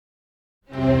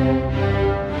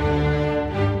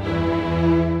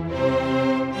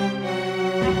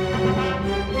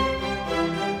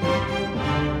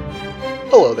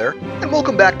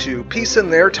Welcome back to Peace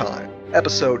in Their Time,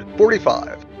 episode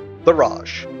 45, The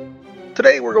Raj.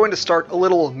 Today we're going to start a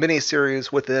little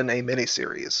mini-series within a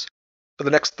mini-series. For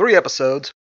the next 3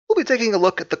 episodes, we'll be taking a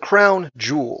look at the crown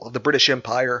jewel of the British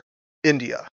Empire,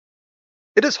 India.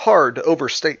 It is hard to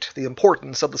overstate the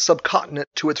importance of the subcontinent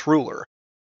to its ruler.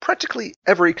 Practically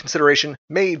every consideration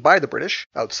made by the British,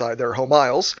 outside their home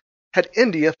isles, had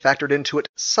India factored into it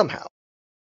somehow.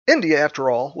 India,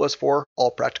 after all, was for all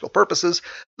practical purposes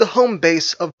the home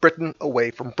base of Britain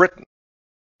away from Britain.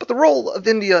 But the role of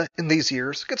India in these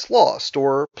years gets lost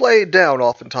or played down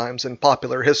oftentimes in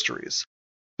popular histories,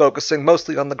 focusing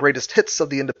mostly on the greatest hits of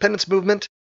the independence movement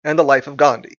and the life of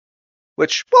Gandhi,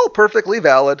 which, while perfectly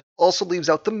valid, also leaves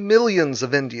out the millions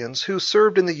of Indians who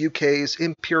served in the UK's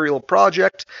imperial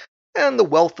project and the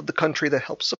wealth of the country that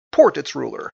helped support its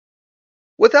ruler.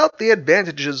 Without the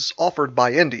advantages offered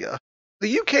by India,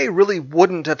 the UK really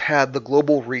wouldn't have had the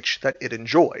global reach that it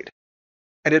enjoyed.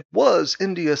 And it was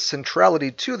India's centrality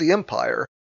to the empire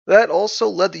that also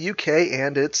led the UK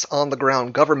and its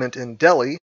on-the-ground government in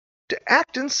Delhi to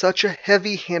act in such a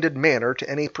heavy-handed manner to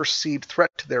any perceived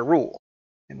threat to their rule,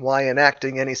 and why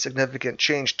enacting any significant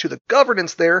change to the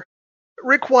governance there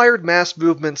required mass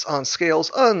movements on scales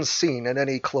unseen in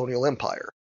any colonial empire.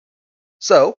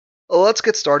 So, let's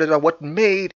get started on what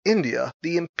made India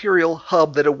the imperial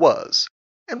hub that it was,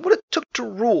 and what it took to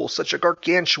rule such a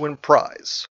gargantuan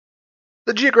prize.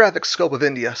 The geographic scope of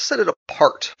India set it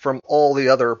apart from all the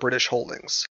other British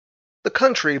holdings. The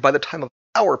country, by the time of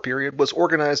our period, was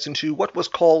organized into what was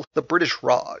called the British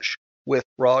Raj, with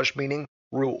Raj meaning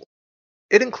rule.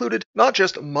 It included not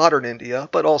just modern India,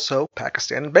 but also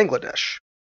Pakistan and Bangladesh.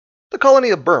 The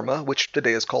colony of Burma, which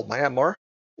today is called Myanmar,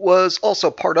 was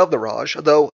also part of the Raj,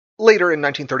 though later in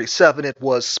 1937 it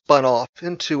was spun off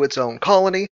into its own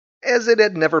colony, as it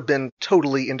had never been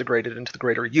totally integrated into the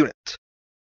greater unit.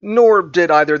 Nor did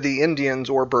either the Indians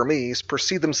or Burmese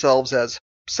perceive themselves as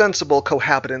sensible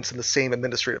cohabitants in the same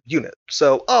administrative unit,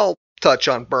 so I'll touch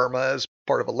on Burma as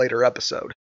part of a later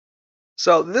episode.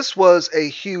 So this was a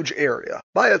huge area,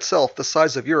 by itself the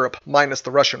size of Europe minus the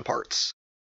Russian parts.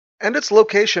 And its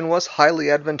location was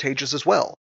highly advantageous as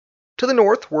well. To the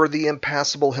north were the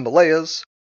impassable Himalayas.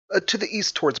 To the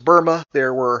east towards Burma,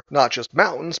 there were not just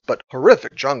mountains, but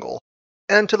horrific jungle.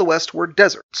 And to the west were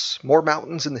deserts, more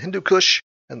mountains in the Hindu Kush,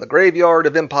 and the graveyard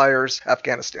of empires,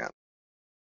 Afghanistan.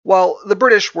 While the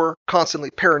British were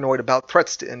constantly paranoid about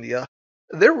threats to India,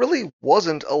 there really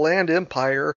wasn't a land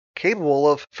empire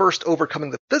capable of first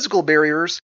overcoming the physical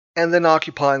barriers and then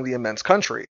occupying the immense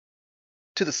country.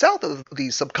 To the south of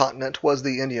the subcontinent was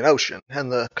the Indian Ocean,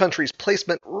 and the country's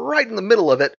placement right in the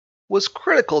middle of it was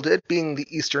critical to it being the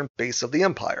eastern base of the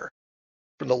empire.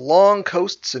 From the long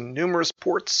coasts and numerous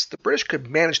ports, the British could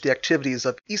manage the activities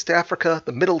of East Africa,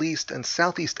 the Middle East, and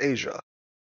Southeast Asia.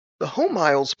 The home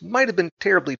isles might have been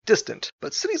terribly distant,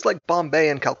 but cities like Bombay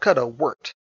and Calcutta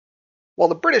weren't. While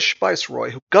the British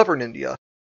viceroy who governed India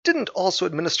didn't also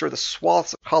administer the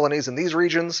swaths of colonies in these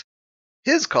regions,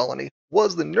 his colony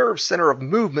was the nerve center of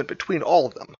movement between all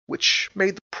of them, which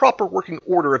made the proper working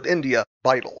order of India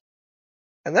vital.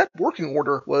 And that working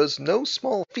order was no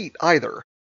small feat either.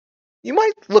 You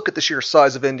might look at the sheer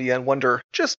size of India and wonder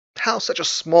just how such a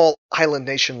small island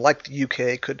nation like the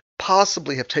UK could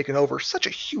possibly have taken over such a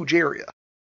huge area.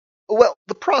 Well,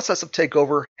 the process of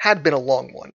takeover had been a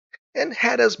long one, and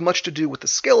had as much to do with the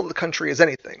scale of the country as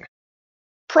anything.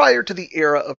 Prior to the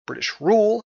era of British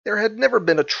rule, there had never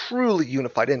been a truly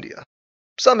unified India.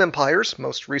 Some empires,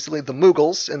 most recently the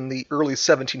Mughals in the early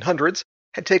 1700s,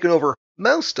 had taken over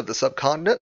most of the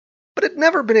subcontinent, but had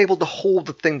never been able to hold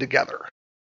the thing together.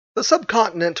 The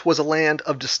subcontinent was a land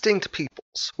of distinct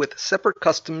peoples, with separate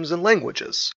customs and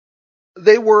languages.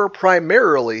 They were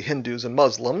primarily Hindus and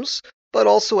Muslims, but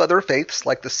also other faiths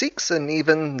like the Sikhs and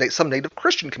even some native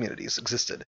Christian communities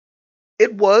existed.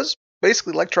 It was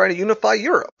basically like trying to unify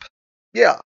Europe.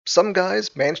 Yeah, some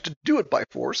guys managed to do it by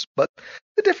force, but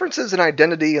the differences in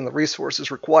identity and the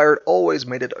resources required always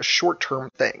made it a short-term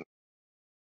thing.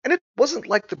 And it wasn't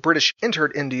like the British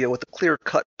entered India with a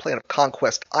clear-cut plan of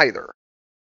conquest either.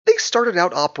 They started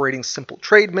out operating simple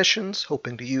trade missions,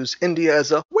 hoping to use India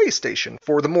as a way station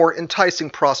for the more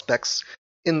enticing prospects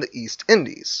in the East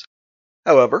Indies.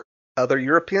 However, other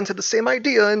Europeans had the same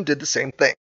idea and did the same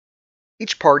thing.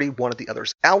 Each party wanted the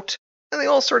others out, and they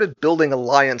all started building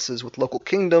alliances with local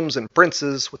kingdoms and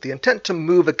princes with the intent to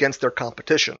move against their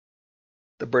competition.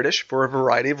 The British, for a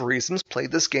variety of reasons,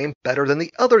 played this game better than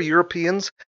the other Europeans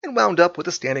and wound up with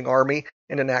a standing army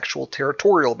and an actual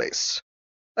territorial base.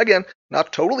 Again,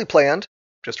 not totally planned,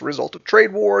 just a result of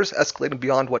trade wars escalating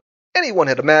beyond what anyone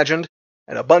had imagined,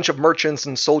 and a bunch of merchants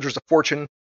and soldiers of fortune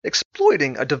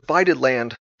exploiting a divided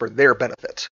land for their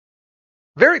benefit.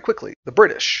 Very quickly, the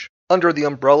British, under the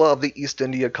umbrella of the East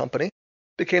India Company,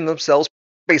 became themselves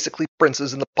basically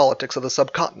princes in the politics of the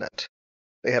subcontinent.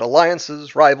 They had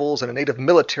alliances, rivals, and a native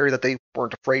military that they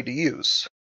weren't afraid to use.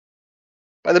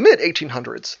 By the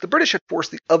mid-1800s, the British had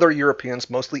forced the other Europeans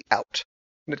mostly out,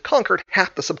 and had conquered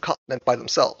half the subcontinent by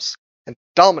themselves, and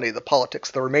dominated the politics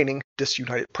of the remaining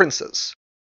disunited princes.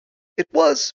 It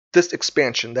was this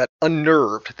expansion that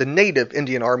unnerved the native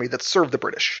Indian army that served the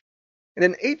British, and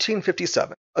in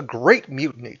 1857 a great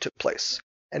mutiny took place,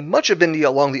 and much of India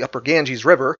along the upper Ganges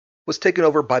River was taken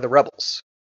over by the rebels.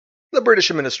 The British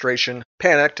administration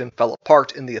panicked and fell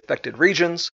apart in the affected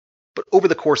regions, but over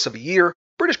the course of a year,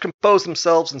 British composed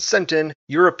themselves and sent in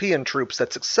European troops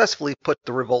that successfully put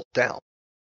the revolt down.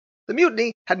 The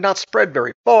mutiny had not spread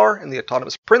very far, and the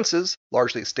autonomous princes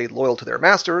largely stayed loyal to their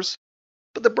masters,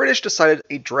 but the British decided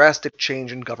a drastic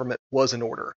change in government was in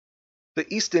order.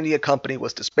 The East India Company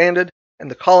was disbanded, and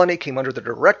the colony came under the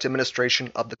direct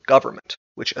administration of the government,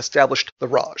 which established the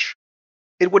Raj.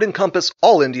 It would encompass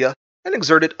all India and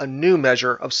exerted a new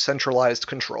measure of centralized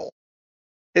control.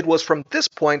 It was from this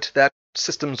point that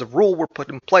systems of rule were put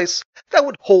in place that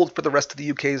would hold for the rest of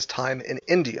the UK's time in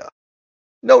India.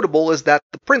 Notable is that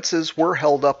the princes were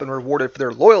held up and rewarded for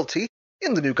their loyalty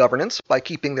in the new governance by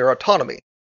keeping their autonomy,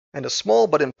 and a small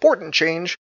but important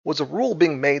change was a rule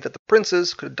being made that the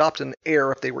princes could adopt an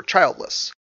heir if they were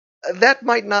childless. That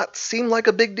might not seem like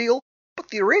a big deal, but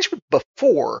the arrangement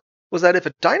before was that if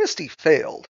a dynasty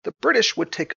failed, the British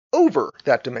would take over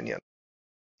that dominion.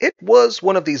 It was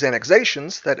one of these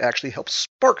annexations that actually helped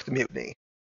spark the mutiny.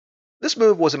 This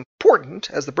move was important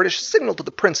as the British signaled to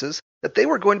the princes that they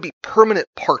were going to be permanent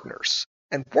partners,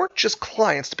 and weren't just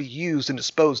clients to be used and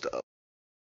disposed of.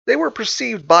 They were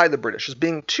perceived by the British as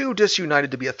being too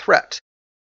disunited to be a threat,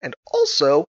 and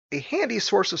also a handy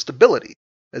source of stability,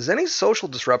 as any social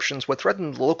disruptions would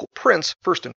threaten the local prince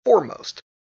first and foremost,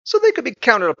 so they could be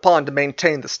counted upon to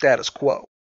maintain the status quo.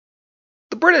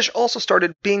 The British also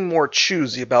started being more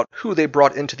choosy about who they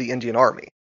brought into the Indian army.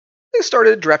 They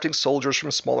started drafting soldiers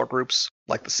from smaller groups,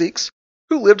 like the Sikhs,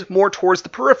 who lived more towards the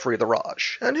periphery of the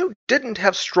Raj, and who didn't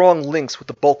have strong links with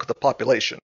the bulk of the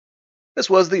population. This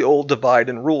was the old divide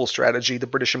and rule strategy the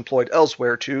British employed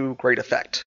elsewhere to great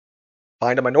effect.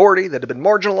 Find a minority that had been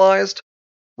marginalized,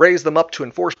 raise them up to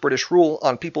enforce British rule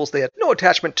on peoples they had no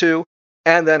attachment to,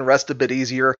 and then rest a bit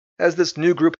easier as this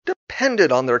new group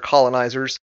depended on their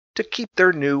colonizers to keep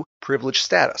their new privileged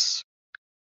status.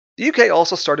 The UK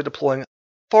also started deploying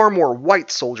far more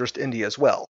white soldiers to India as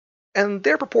well, and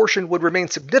their proportion would remain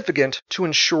significant to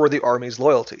ensure the army's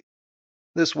loyalty.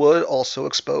 This would also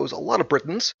expose a lot of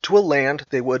Britons to a land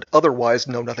they would otherwise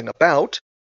know nothing about,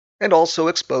 and also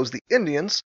expose the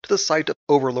Indians to the sight of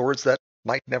overlords that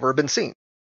might never have been seen.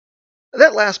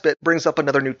 That last bit brings up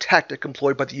another new tactic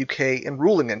employed by the UK in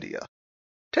ruling India,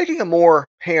 taking a more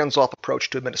hands-off approach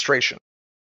to administration.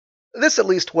 This at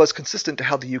least was consistent to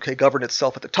how the UK governed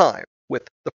itself at the time, with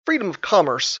the freedom of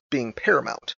commerce being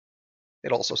paramount.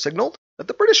 It also signaled that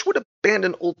the British would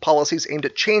abandon old policies aimed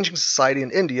at changing society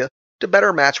in India to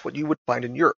better match what you would find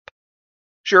in Europe.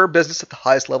 Sure, business at the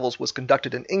highest levels was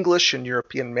conducted in English and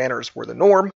European manners were the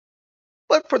norm,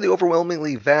 but for the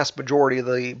overwhelmingly vast majority of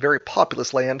the very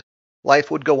populous land,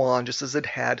 life would go on just as it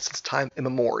had since time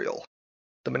immemorial.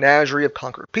 The menagerie of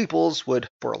conquered peoples would,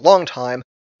 for a long time,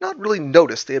 not really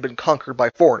notice they had been conquered by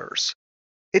foreigners.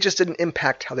 It just didn't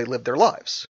impact how they lived their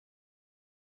lives.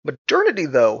 Modernity,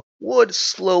 though, would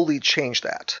slowly change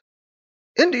that.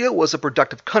 India was a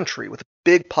productive country with a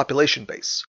big population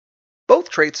base, both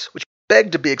traits which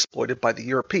begged to be exploited by the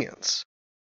Europeans.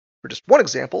 For just one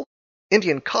example,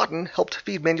 Indian cotton helped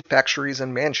feed manufactories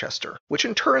in Manchester, which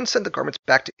in turn sent the garments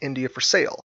back to India for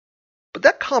sale. But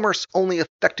that commerce only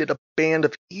affected a band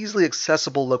of easily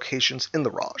accessible locations in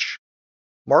the Raj.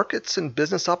 Markets and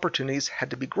business opportunities had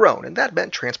to be grown, and that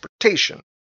meant transportation,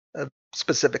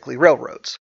 specifically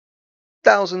railroads.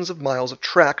 Thousands of miles of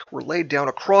track were laid down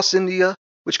across India,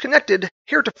 which connected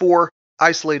heretofore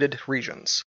isolated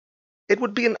regions. It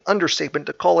would be an understatement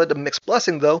to call it a mixed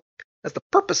blessing, though, as the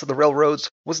purpose of the railroads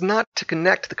was not to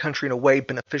connect the country in a way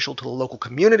beneficial to the local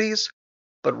communities,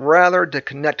 but rather to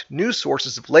connect new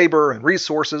sources of labor and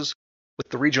resources with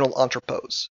the regional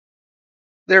entrepôts.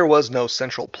 There was no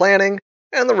central planning,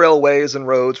 and the railways and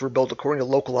roads were built according to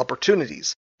local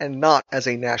opportunities, and not as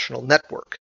a national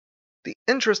network. The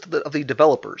interest of the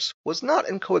developers was not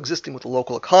in coexisting with the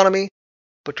local economy,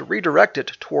 but to redirect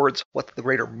it towards what the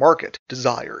greater market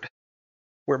desired.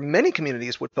 Where many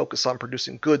communities would focus on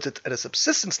producing goods at a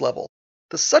subsistence level,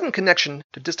 the sudden connection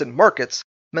to distant markets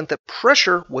meant that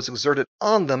pressure was exerted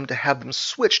on them to have them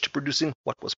switch to producing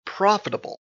what was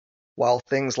profitable, while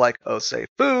things like, say,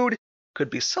 food, could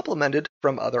be supplemented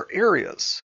from other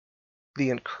areas. The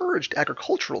encouraged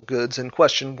agricultural goods in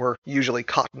question were usually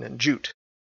cotton and jute,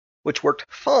 which worked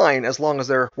fine as long as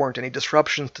there weren't any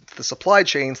disruptions to the supply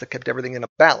chains that kept everything in a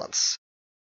balance.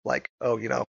 Like,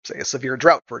 say a severe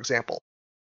drought, for example.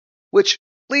 Which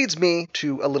leads me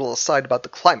to a little aside about the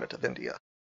climate of India.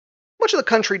 Much of the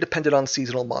country depended on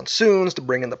seasonal monsoons to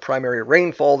bring in the primary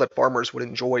rainfall that farmers would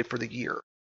enjoy for the year.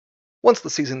 Once the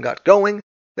season got going,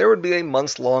 there would be a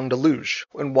months-long deluge,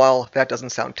 and while that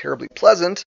doesn't sound terribly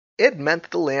pleasant, it meant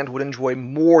that the land would enjoy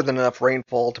more than enough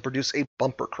rainfall to produce a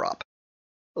bumper crop.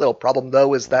 The little problem,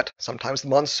 though, is that sometimes the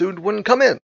monsoon wouldn't come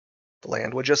in. The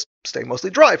land would just stay mostly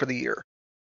dry for the year.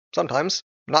 Sometimes,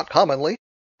 not commonly,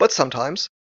 but sometimes,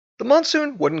 the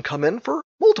monsoon wouldn't come in for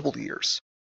multiple years.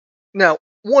 Now,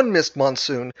 one missed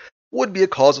monsoon would be a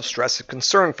cause of stress and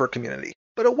concern for a community,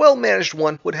 but a well-managed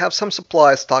one would have some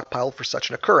supplies stockpiled for such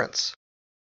an occurrence.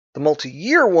 The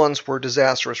multi-year ones were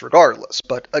disastrous regardless,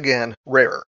 but again,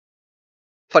 rarer.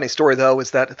 Funny story, though,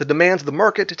 is that the demands of the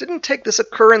market didn't take this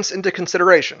occurrence into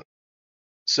consideration.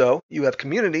 So, you have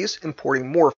communities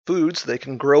importing more food so they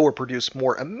can grow or produce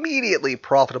more immediately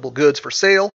profitable goods for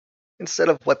sale instead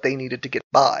of what they needed to get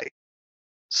by.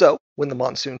 So, when the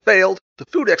monsoon failed, the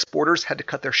food exporters had to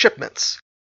cut their shipments,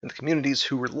 and the communities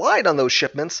who relied on those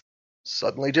shipments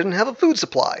suddenly didn't have a food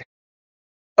supply.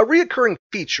 A recurring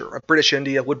feature of British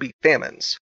India would be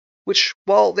famines, which,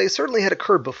 while they certainly had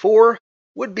occurred before,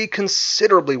 would be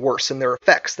considerably worse in their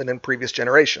effects than in previous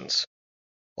generations,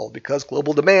 all because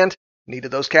global demand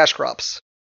needed those cash crops.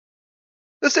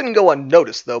 This didn't go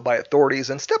unnoticed, though, by authorities,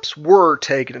 and steps were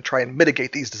taken to try and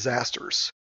mitigate these disasters.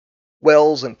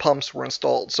 Wells and pumps were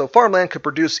installed so farmland could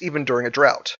produce even during a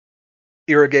drought.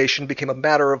 Irrigation became a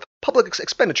matter of public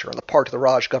expenditure on the part of the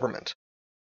Raj government.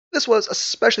 This was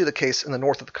especially the case in the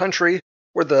north of the country,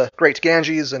 where the Great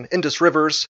Ganges and Indus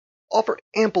rivers offered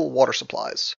ample water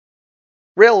supplies.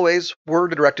 Railways were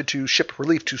directed to ship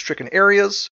relief to stricken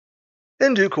areas.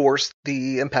 In due course,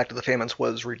 the impact of the famines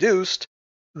was reduced,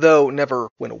 though never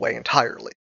went away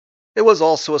entirely. It was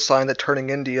also a sign that turning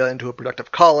India into a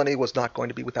productive colony was not going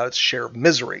to be without its share of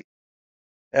misery.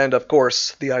 And of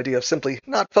course, the idea of simply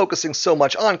not focusing so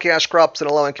much on cash crops and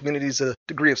allowing communities a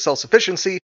degree of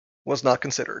self-sufficiency was not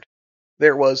considered.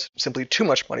 There was simply too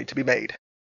much money to be made.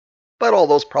 But all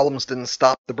those problems didn't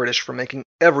stop the British from making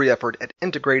every effort at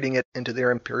integrating it into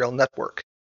their imperial network.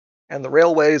 And the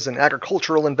railways and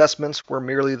agricultural investments were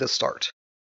merely the start.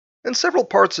 In several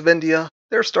parts of India,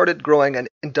 there started growing an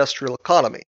industrial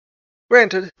economy.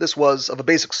 Granted, this was of a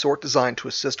basic sort designed to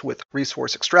assist with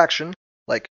resource extraction,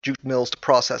 like jute mills to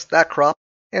process that crop,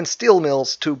 and steel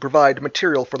mills to provide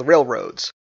material for the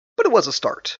railroads, but it was a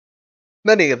start.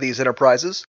 Many of these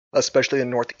enterprises, especially in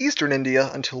northeastern India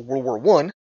until World War I,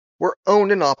 were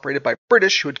owned and operated by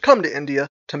British who had come to India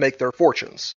to make their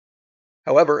fortunes.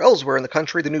 However, elsewhere in the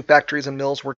country, the new factories and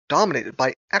mills were dominated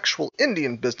by actual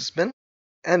Indian businessmen,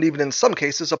 and even in some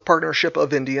cases a partnership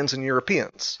of Indians and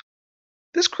Europeans.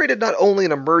 This created not only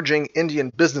an emerging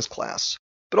Indian business class,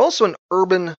 but also an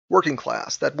urban working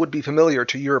class that would be familiar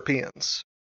to Europeans.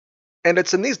 And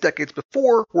it's in these decades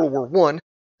before World War I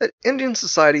that Indian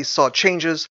society saw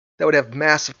changes that would have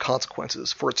massive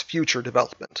consequences for its future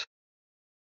development.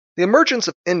 The emergence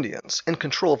of Indians in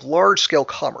control of large-scale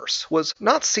commerce was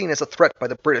not seen as a threat by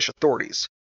the British authorities.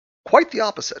 Quite the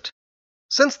opposite.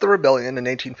 Since the rebellion in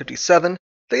 1857,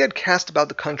 they had cast about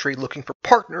the country looking for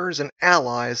partners and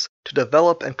allies to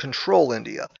develop and control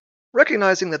India,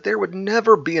 recognizing that there would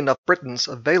never be enough Britons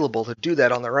available to do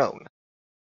that on their own.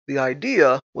 The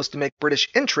idea was to make British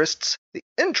interests the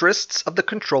interests of the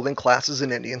controlling classes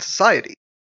in Indian society.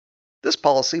 This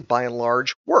policy, by and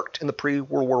large, worked in the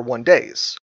pre-World War I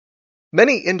days.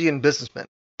 Many Indian businessmen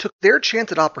took their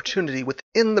chance at opportunity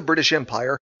within the British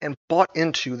Empire and bought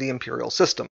into the imperial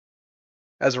system.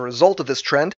 As a result of this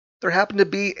trend, there happened to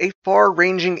be a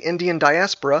far-ranging Indian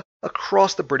diaspora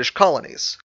across the British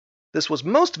colonies. This was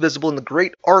most visible in the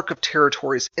great arc of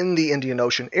territories in the Indian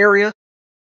Ocean area,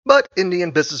 but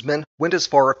Indian businessmen went as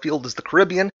far afield as the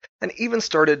Caribbean and even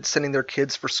started sending their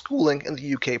kids for schooling in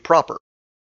the UK proper.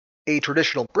 A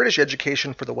traditional British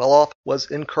education for the well-off was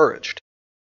encouraged.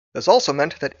 This also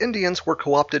meant that Indians were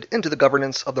co-opted into the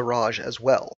governance of the Raj as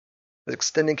well. With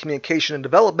extending communication and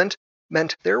development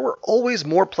meant there were always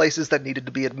more places that needed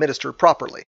to be administered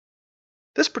properly.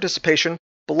 This participation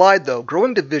belied, though,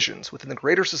 growing divisions within the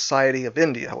greater society of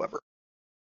India, however.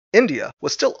 India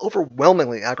was still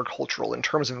overwhelmingly agricultural in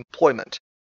terms of employment,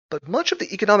 but much of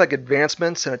the economic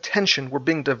advancements and attention were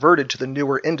being diverted to the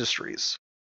newer industries.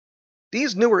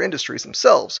 These newer industries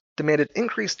themselves demanded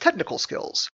increased technical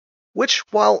skills, which,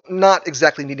 while not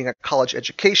exactly needing a college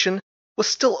education, was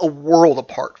still a world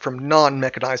apart from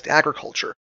non-mechanized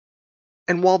agriculture.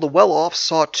 And while the well-off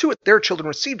saw to it their children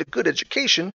received a good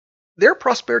education, their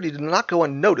prosperity did not go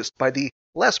unnoticed by the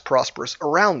less prosperous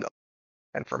around them.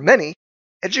 And for many,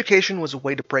 education was a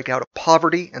way to break out of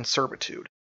poverty and servitude.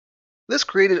 This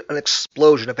created an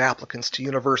explosion of applicants to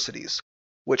universities,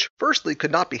 which firstly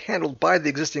could not be handled by the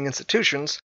existing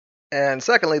institutions, and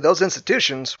secondly, those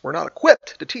institutions were not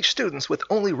equipped to teach students with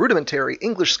only rudimentary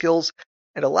English skills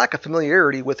and a lack of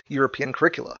familiarity with European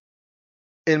curricula.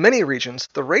 In many regions,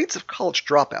 the rates of college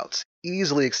dropouts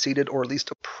easily exceeded or at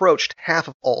least approached half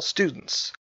of all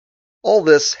students. All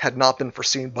this had not been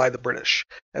foreseen by the British,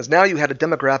 as now you had a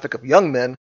demographic of young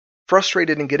men,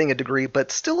 frustrated in getting a degree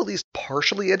but still at least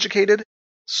partially educated,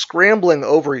 scrambling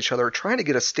over each other trying to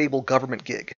get a stable government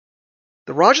gig.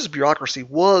 The Raj's bureaucracy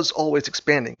was always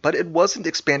expanding, but it wasn't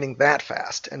expanding that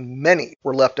fast, and many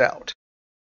were left out.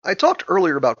 I talked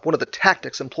earlier about one of the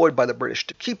tactics employed by the British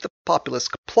to keep the populace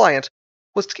compliant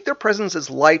was to keep their presence as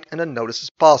light and unnoticed as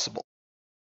possible.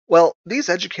 Well, these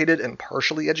educated and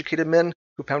partially educated men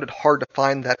who found it hard to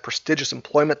find that prestigious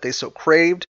employment they so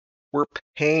craved were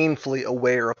painfully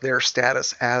aware of their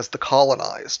status as the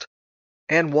colonized.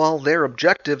 And while their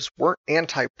objectives weren't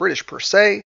anti-British per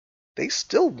se, they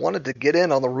still wanted to get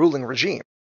in on the ruling regime.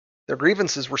 Their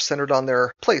grievances were centered on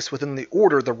their place within the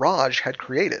order the Raj had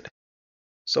created.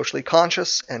 Socially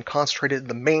conscious and concentrated in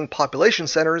the main population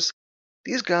centers,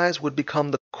 these guys would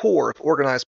become the core of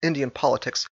organized Indian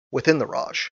politics within the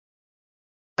Raj.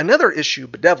 Another issue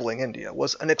bedeviling India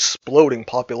was an exploding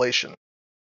population.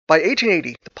 By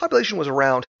 1880, the population was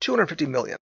around 250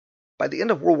 million. By the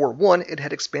end of World War I, it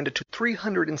had expanded to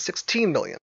 316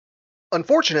 million.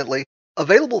 Unfortunately,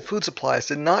 available food supplies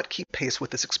did not keep pace with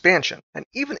this expansion, and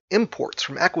even imports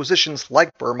from acquisitions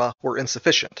like Burma were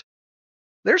insufficient.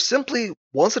 There simply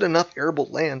wasn't enough arable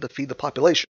land to feed the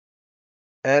population.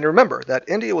 And remember that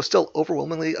India was still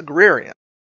overwhelmingly agrarian.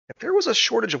 If there was a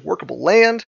shortage of workable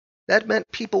land, that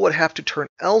meant people would have to turn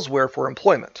elsewhere for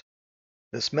employment.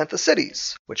 This meant the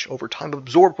cities, which over time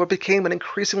absorbed what became an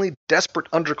increasingly desperate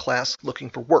underclass looking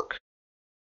for work.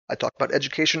 I talked about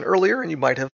education earlier, and you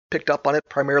might have picked up on it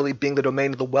primarily being the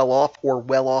domain of the well-off or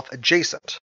well-off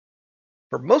adjacent.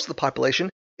 For most of the population,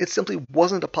 it simply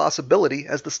wasn't a possibility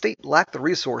as the state lacked the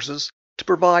resources to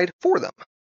provide for them.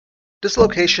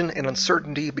 Dislocation and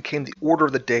uncertainty became the order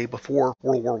of the day before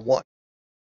World War I.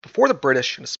 Before the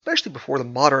British, and especially before the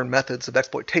modern methods of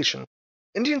exploitation,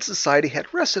 Indian society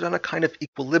had rested on a kind of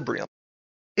equilibrium.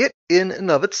 It in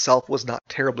and of itself was not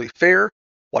terribly fair,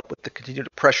 what with the continued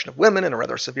oppression of women and a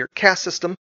rather severe caste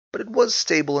system, but it was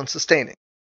stable and sustaining.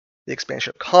 The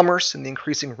expansion of commerce and the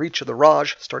increasing reach of the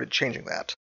Raj started changing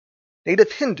that.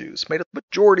 Native Hindus made up the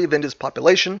majority of India's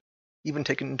population, even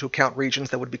taking into account regions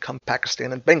that would become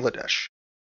Pakistan and Bangladesh.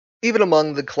 Even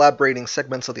among the collaborating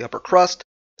segments of the upper crust,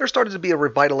 there started to be a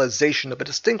revitalization of a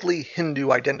distinctly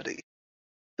Hindu identity.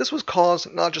 This was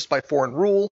caused not just by foreign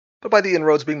rule, but by the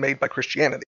inroads being made by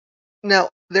Christianity. Now,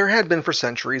 there had been for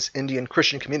centuries Indian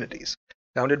Christian communities,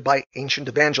 founded by ancient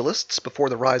evangelists before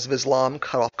the rise of Islam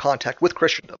cut off contact with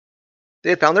Christendom.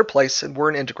 They had found their place and were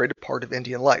an integrated part of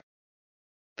Indian life.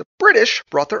 The British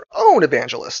brought their own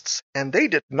evangelists, and they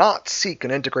did not seek an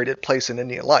integrated place in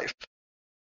Indian life.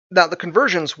 Now, the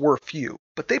conversions were few,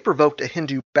 but they provoked a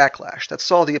Hindu backlash that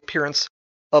saw the appearance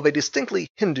of a distinctly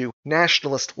Hindu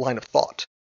nationalist line of thought,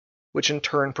 which in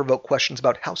turn provoked questions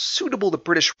about how suitable the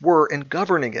British were in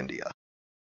governing India.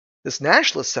 This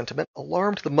nationalist sentiment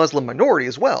alarmed the Muslim minority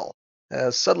as well,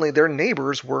 as suddenly their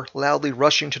neighbors were loudly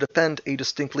rushing to defend a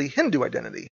distinctly Hindu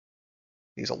identity.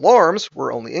 These alarms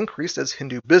were only increased as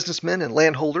Hindu businessmen and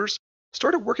landholders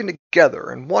started working together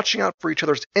and watching out for each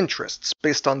other's interests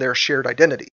based on their shared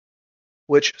identity,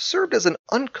 which served as an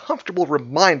uncomfortable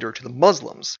reminder to the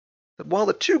Muslims that while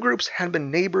the two groups had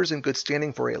been neighbors in good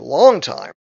standing for a long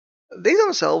time, they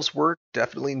themselves were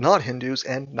definitely not Hindus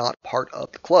and not part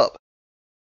of the club.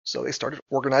 So they started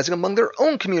organizing among their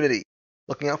own community,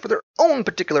 looking out for their own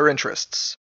particular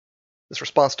interests. This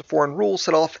response to foreign rule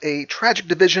set off a tragic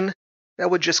division that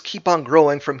would just keep on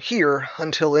growing from here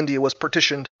until India was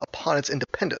partitioned upon its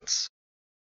independence.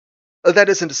 That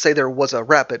isn't to say there was a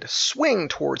rapid swing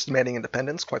towards demanding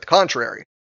independence, quite the contrary.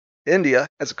 India,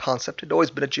 as a concept, had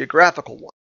always been a geographical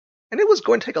one, and it was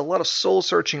going to take a lot of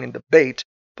soul-searching and debate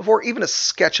before even a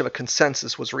sketch of a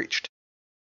consensus was reached.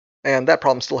 And that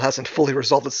problem still hasn't fully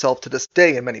resolved itself to this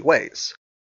day in many ways.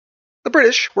 The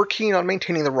British were keen on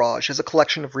maintaining the Raj as a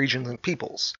collection of regions and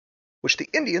peoples, which the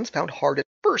Indians found hard at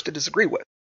first to disagree with.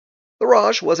 The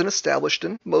Raj was an established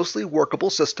and mostly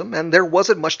workable system, and there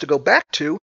wasn't much to go back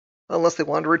to unless they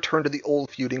wanted to return to the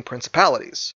old feuding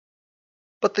principalities.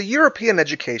 But the European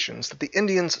educations that the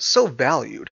Indians so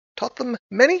valued taught them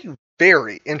many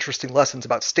very interesting lessons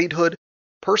about statehood,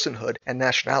 personhood, and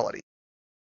nationality.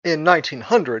 In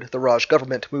 1900, the Raj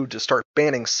government moved to start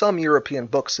banning some European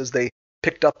books as they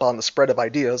picked up on the spread of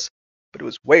ideas, but it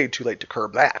was way too late to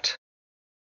curb that.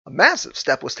 A massive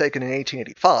step was taken in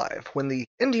 1885 when the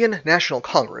Indian National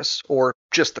Congress, or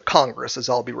just the Congress as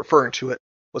I'll be referring to it,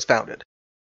 was founded.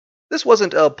 This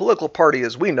wasn't a political party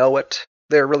as we know it.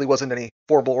 There really wasn't any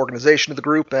formal organization of the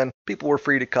group, and people were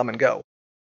free to come and go,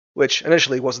 which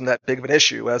initially wasn't that big of an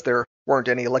issue as there weren't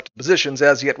any elected positions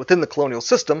as yet within the colonial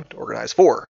system to organize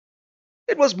for.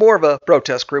 It was more of a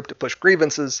protest group to push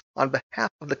grievances on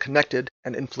behalf of the connected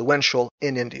and influential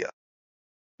in India.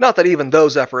 Not that even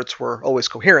those efforts were always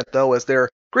coherent, though, as their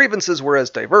grievances were as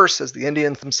diverse as the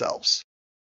Indians themselves.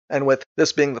 And with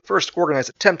this being the first organized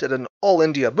attempt at an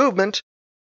all-India movement,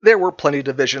 there were plenty of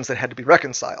divisions that had to be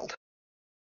reconciled.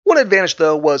 One advantage,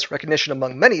 though, was recognition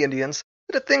among many Indians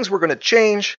that if things were going to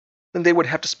change, then they would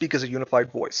have to speak as a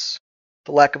unified voice.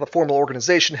 The lack of a formal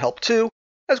organization helped, too,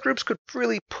 as groups could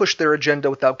freely push their agenda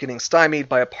without getting stymied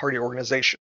by a party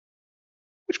organization.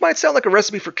 Which might sound like a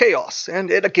recipe for chaos, and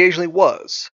it occasionally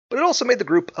was, but it also made the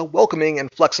group a welcoming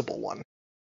and flexible one.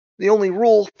 The only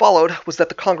rule followed was that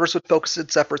the Congress would focus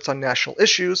its efforts on national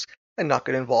issues and not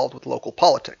get involved with local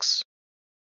politics.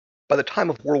 By the time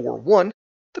of World War I,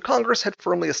 the Congress had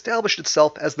firmly established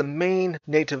itself as the main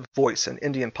native voice in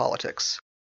Indian politics.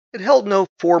 It held no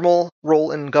formal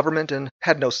role in government and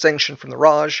had no sanction from the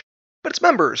Raj, but its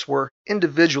members were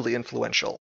individually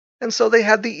influential, and so they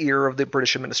had the ear of the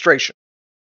British administration.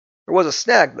 There was a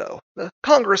snag, though. The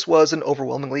Congress was an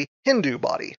overwhelmingly Hindu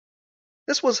body.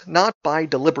 This was not by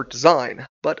deliberate design,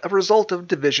 but a result of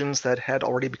divisions that had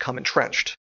already become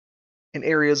entrenched. In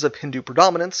areas of Hindu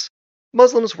predominance,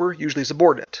 Muslims were usually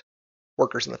subordinate,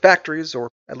 workers in the factories, or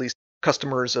at least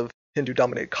customers of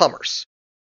Hindu-dominated commerce.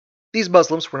 These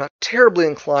Muslims were not terribly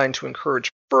inclined to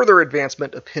encourage further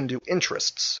advancement of Hindu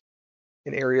interests.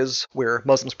 In areas where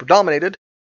Muslims predominated,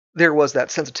 there was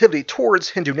that sensitivity towards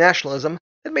Hindu nationalism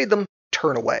that made them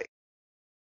turn away.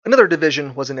 Another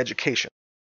division was in education.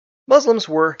 Muslims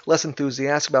were less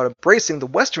enthusiastic about embracing the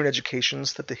Western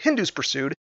educations that the Hindus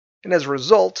pursued, and as a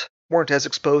result, weren't as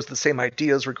exposed to the same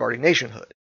ideas regarding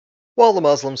nationhood. While the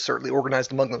Muslims certainly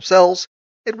organized among themselves,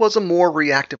 it was a more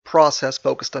reactive process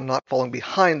focused on not falling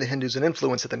behind the Hindus in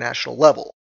influence at the national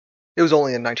level. It was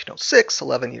only in 1906,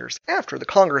 11 years after the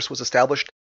Congress was established,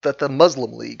 that the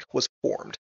Muslim League was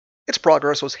formed. Its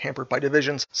progress was hampered by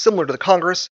divisions similar to the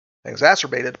Congress, and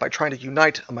exacerbated by trying to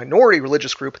unite a minority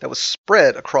religious group that was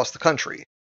spread across the country.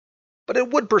 But it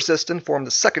would persist and form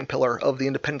the second pillar of the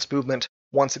independence movement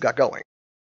once it got going.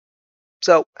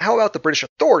 So, how about the British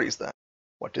authorities then?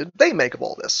 What did they make of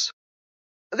all this?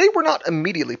 They were not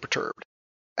immediately perturbed.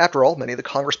 After all, many of the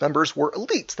Congress members were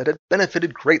elites that had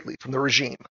benefited greatly from the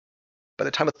regime. By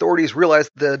the time authorities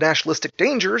realized the nationalistic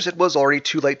dangers, it was already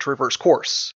too late to reverse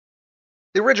course.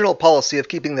 The original policy of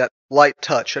keeping that light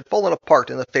touch had fallen apart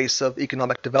in the face of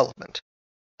economic development.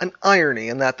 An irony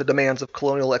in that the demands of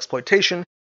colonial exploitation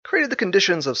created the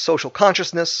conditions of social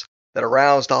consciousness that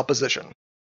aroused opposition.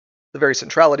 The very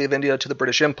centrality of India to the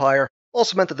British Empire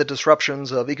also meant that the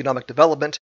disruptions of economic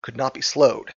development could not be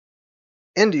slowed.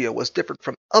 India was different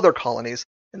from other colonies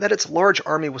in that its large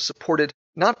army was supported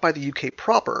not by the UK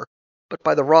proper, but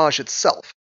by the Raj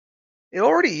itself. It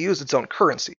already used its own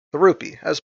currency, the rupee,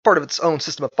 as part of its own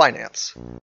system of finance.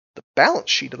 The balance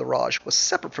sheet of the Raj was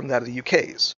separate from that of the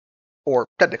UK's, or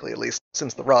technically at least,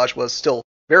 since the Raj was still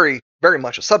very, very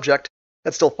much a subject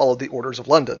that still followed the orders of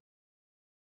London.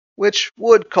 Which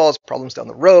would cause problems down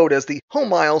the road as the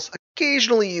Home Isles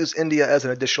occasionally use India as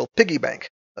an additional piggy bank,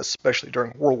 especially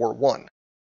during World War I.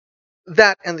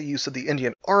 That and the use of the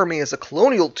Indian Army as a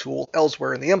colonial tool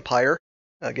elsewhere in the empire,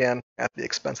 again at the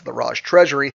expense of the Raj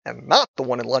treasury and not the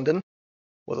one in London,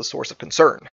 was a source of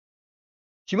concern.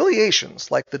 Humiliations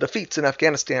like the defeats in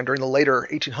Afghanistan during the later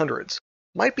 1800s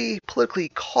might be politically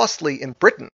costly in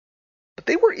Britain, but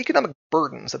they were economic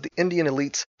burdens that the Indian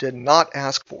elites did not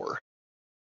ask for.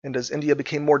 And as India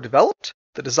became more developed,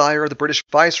 the desire of the British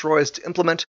viceroys to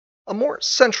implement a more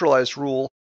centralized rule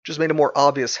just made it more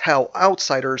obvious how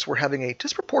outsiders were having a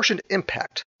disproportionate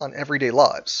impact on everyday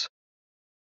lives.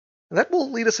 And that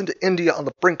will lead us into India on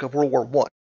the brink of World War I.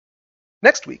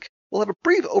 Next week, we'll have a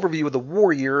brief overview of the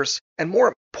war years, and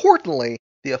more importantly,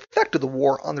 the effect of the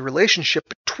war on the relationship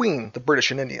between the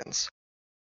British and Indians.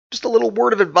 Just a little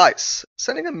word of advice: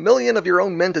 sending 1 million of your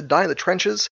own men to die in the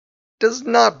trenches does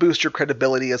not boost your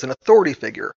credibility as an authority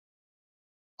figure.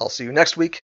 I'll see you next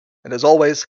week, and as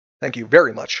always, thank you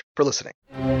very much for listening.